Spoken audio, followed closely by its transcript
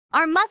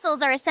Our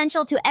muscles are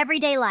essential to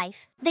everyday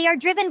life. They are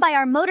driven by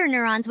our motor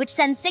neurons, which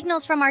send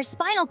signals from our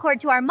spinal cord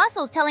to our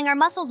muscles, telling our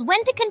muscles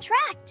when to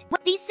contract.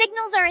 These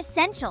signals are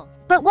essential.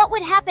 But what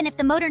would happen if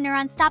the motor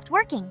neuron stopped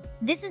working?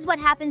 This is what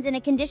happens in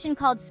a condition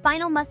called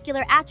Spinal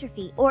Muscular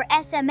Atrophy, or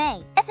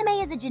SMA.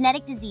 SMA is a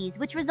genetic disease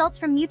which results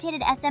from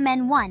mutated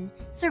SMN1,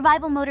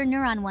 survival motor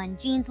neuron 1,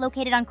 genes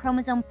located on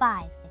chromosome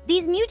 5.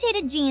 These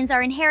mutated genes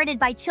are inherited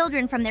by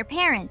children from their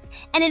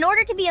parents, and in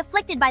order to be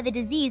afflicted by the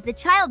disease, the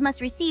child must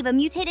receive a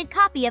mutated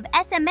copy of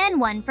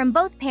SMN1 from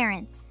both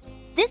parents.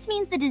 This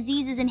means the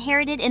disease is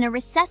inherited in a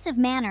recessive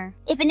manner.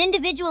 If an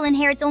individual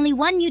inherits only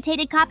one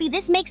mutated copy,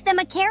 this makes them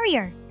a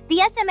carrier. The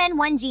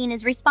SMN1 gene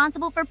is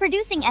responsible for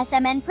producing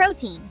SMN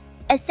protein,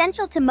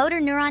 essential to motor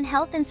neuron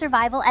health and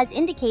survival as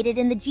indicated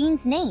in the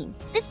gene's name.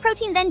 This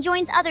protein then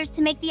joins others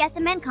to make the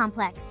SMN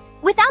complex.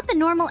 Without the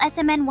normal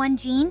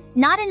SMN1 gene,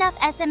 not enough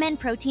SMN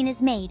protein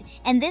is made,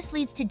 and this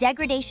leads to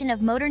degradation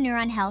of motor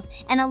neuron health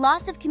and a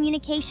loss of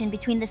communication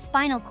between the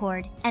spinal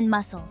cord and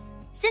muscles.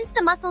 Since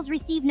the muscles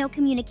receive no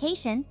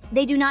communication,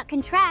 they do not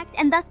contract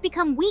and thus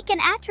become weak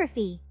and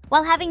atrophy.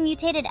 While having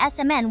mutated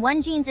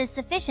SMN1 genes is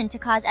sufficient to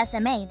cause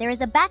SMA, there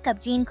is a backup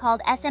gene called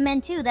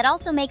SMN2 that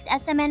also makes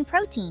SMN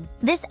protein.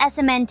 This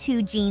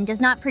SMN2 gene does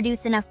not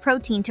produce enough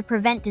protein to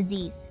prevent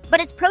disease,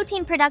 but its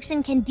protein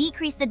production can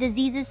decrease the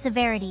disease's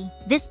severity.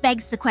 This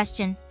begs the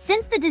question,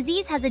 since the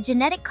disease has a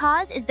genetic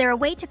cause, is there a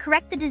way to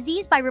correct the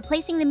disease by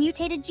replacing the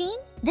mutated gene?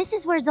 This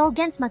is where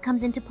ZOLGENSMA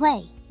comes into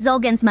play.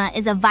 ZOLGENSMA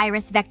is a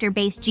virus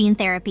vector-based gene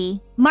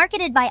therapy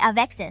marketed by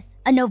Avexis,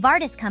 a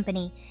Novartis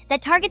company,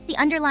 that targets the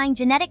underlying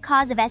genetic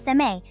cause of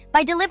SMA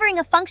by delivering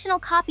a functional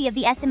copy of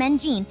the SMN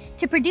gene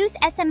to produce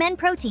SMN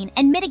protein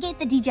and mitigate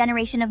the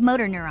degeneration of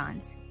motor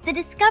neurons. The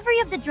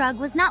discovery of the drug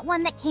was not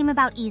one that came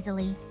about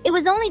easily. It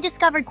was only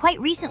discovered quite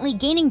recently,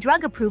 gaining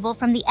drug approval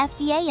from the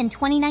FDA in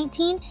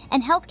 2019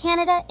 and Health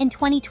Canada in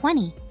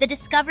 2020. The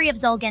discovery of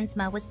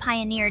ZOLGENSMA was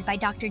pioneered by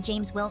Dr.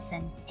 James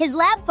Wilson. His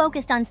lab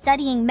focused on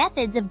studying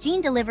methods of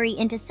gene delivery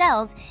into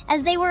cells,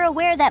 as they were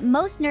aware that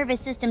most nervous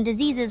system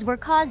diseases were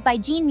caused by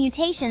gene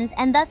mutations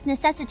and thus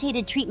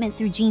necessitated treatment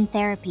through gene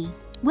therapy.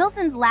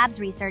 Wilson's lab's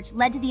research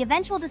led to the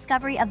eventual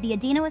discovery of the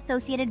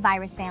adeno-associated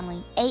virus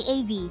family,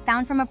 AAV,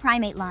 found from a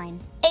primate line.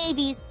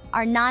 AAVs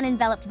are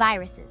non-enveloped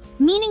viruses,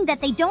 meaning that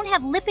they don't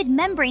have lipid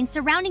membranes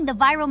surrounding the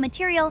viral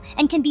material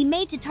and can be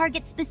made to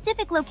target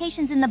specific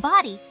locations in the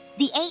body.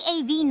 The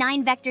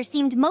AAV9 vector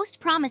seemed most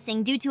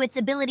promising due to its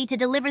ability to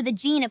deliver the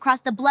gene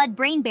across the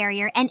blood-brain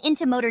barrier and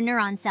into motor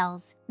neuron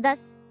cells.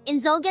 Thus, in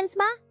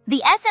ZOLGENSMA,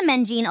 the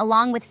SMN gene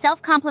along with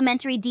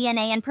self-complementary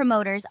DNA and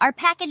promoters are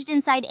packaged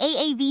inside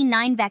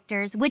AAV9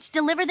 vectors, which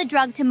deliver the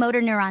drug to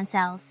motor neuron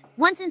cells.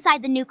 Once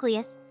inside the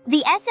nucleus,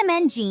 the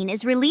SMN gene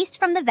is released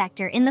from the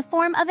vector in the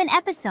form of an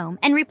episome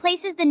and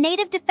replaces the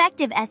native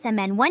defective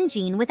SMN1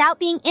 gene without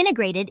being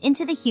integrated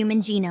into the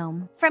human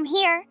genome. From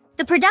here,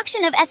 the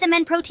production of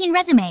SMN protein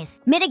resumes,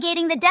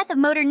 mitigating the death of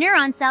motor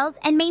neuron cells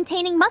and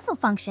maintaining muscle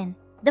function.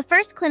 The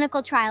first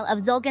clinical trial of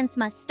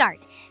ZOLGENSMA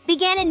START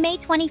began in May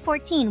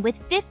 2014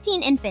 with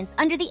 15 infants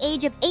under the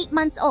age of 8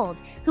 months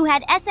old who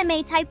had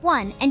SMA type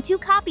 1 and 2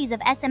 copies of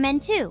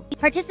SMN2.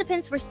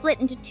 Participants were split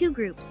into 2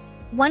 groups.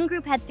 One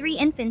group had 3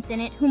 infants in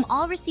it whom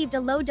all received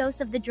a low dose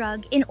of the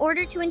drug in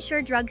order to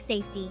ensure drug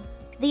safety.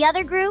 The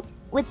other group,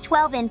 with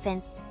 12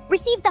 infants,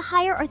 received the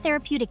higher or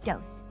therapeutic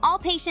dose. All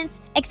patients,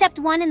 except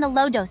one in the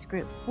low-dose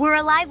group, were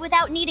alive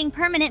without needing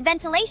permanent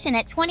ventilation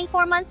at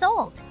 24 months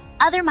old.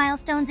 Other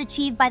milestones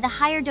achieved by the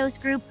higher dose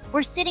group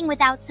were sitting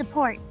without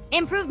support,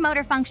 improved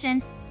motor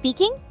function,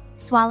 speaking,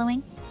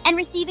 swallowing, and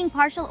receiving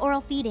partial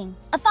oral feeding.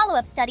 A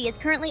follow-up study is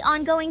currently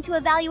ongoing to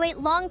evaluate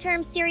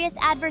long-term serious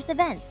adverse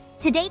events.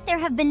 To date, there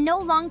have been no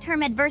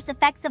long-term adverse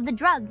effects of the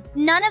drug.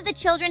 None of the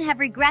children have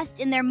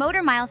regressed in their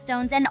motor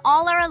milestones, and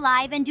all are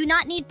alive and do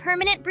not need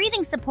permanent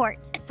breathing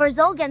support. For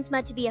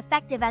ZOLGENSMA to be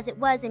effective as it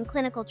was in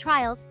clinical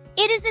trials,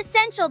 it is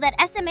essential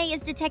that SMA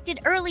is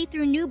detected early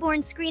through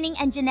newborn screening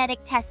and genetic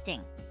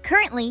testing.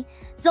 Currently,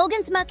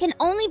 ZOLGENSMA can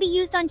only be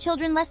used on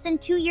children less than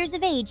 2 years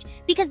of age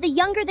because the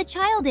younger the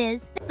child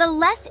is, the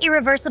less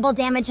irreversible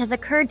damage has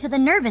occurred to the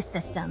nervous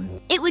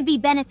system. It would be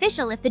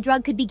beneficial if the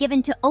drug could be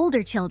given to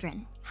older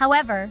children.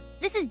 However,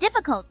 this is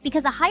difficult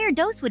because a higher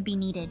dose would be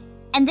needed,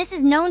 and this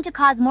is known to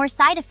cause more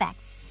side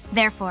effects.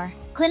 Therefore,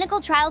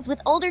 clinical trials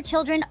with older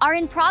children are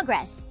in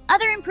progress.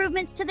 Other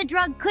improvements to the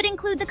drug could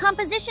include the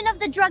composition of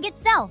the drug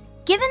itself.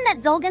 Given that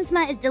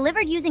ZOLGENSMA is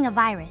delivered using a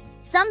virus,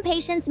 some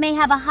patients may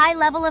have a high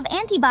level of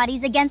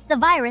antibodies against the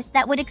virus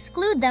that would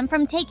exclude them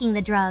from taking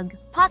the drug.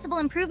 Possible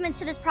improvements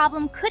to this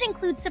problem could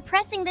include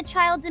suppressing the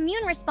child's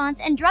immune response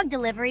and drug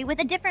delivery with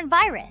a different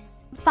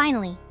virus.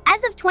 Finally,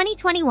 as of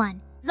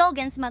 2021,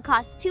 ZOLGENSMA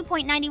costs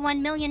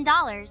 $2.91 million.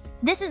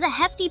 This is a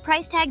hefty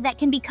price tag that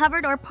can be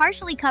covered or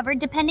partially covered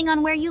depending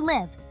on where you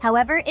live.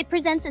 However, it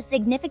presents a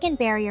significant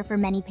barrier for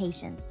many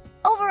patients.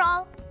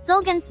 Overall,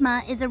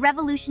 ZOLGENSMA is a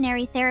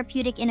revolutionary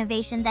therapeutic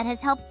innovation that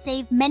has helped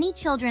save many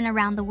children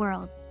around the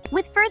world.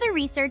 With further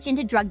research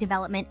into drug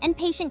development and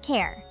patient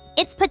care,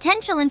 its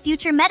potential in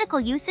future medical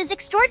use is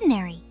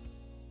extraordinary.